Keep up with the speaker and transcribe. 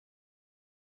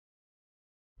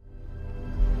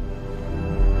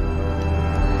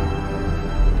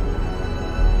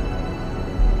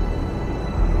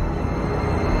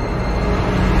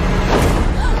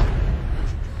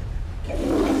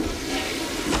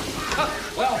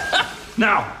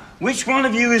Now, which one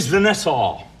of you is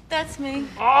Vanessa? That's me.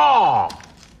 Ah,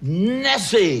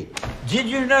 Nessie. Did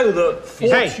you know that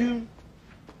fortune... Hey.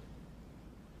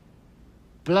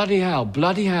 Bloody hell,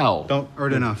 bloody hell. Don't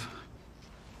heard enough.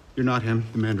 You're not him,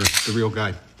 the Mandarin, the real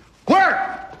guy.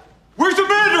 Where? Where's the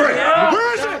Mandarin? Yeah.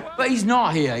 Where is it? But he's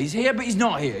not here. He's here, but he's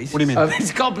not here. What do you mean?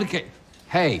 It's complicated.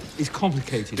 Hey, it's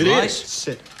complicated, It right? is.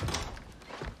 Sit.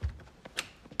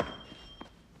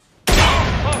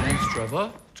 My name's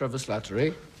Trevor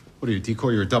Slattery. What are you,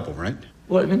 decoy? You're a double, right?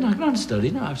 Well, I mean, I'm not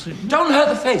studying, no, absolutely. Don't hurt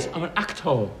the face. I'm an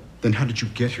actor. Then how did you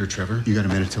get here, Trevor? You got a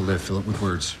minute to live. Fill it with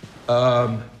words.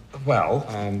 Well,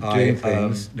 doing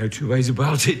things, no two ways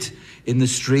about it. In the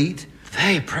street,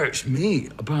 they approached me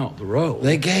about the role.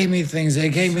 They gave me things. They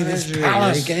gave me this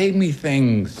palace. They gave me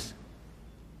things.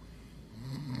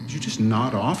 Did you just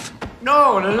nod off?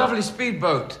 No, on a lovely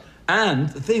speedboat. And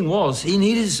the thing was, he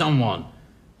needed someone.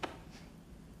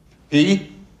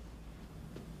 He?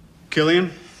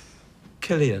 Killian?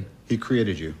 Killian. He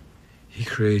created you. He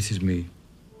created me.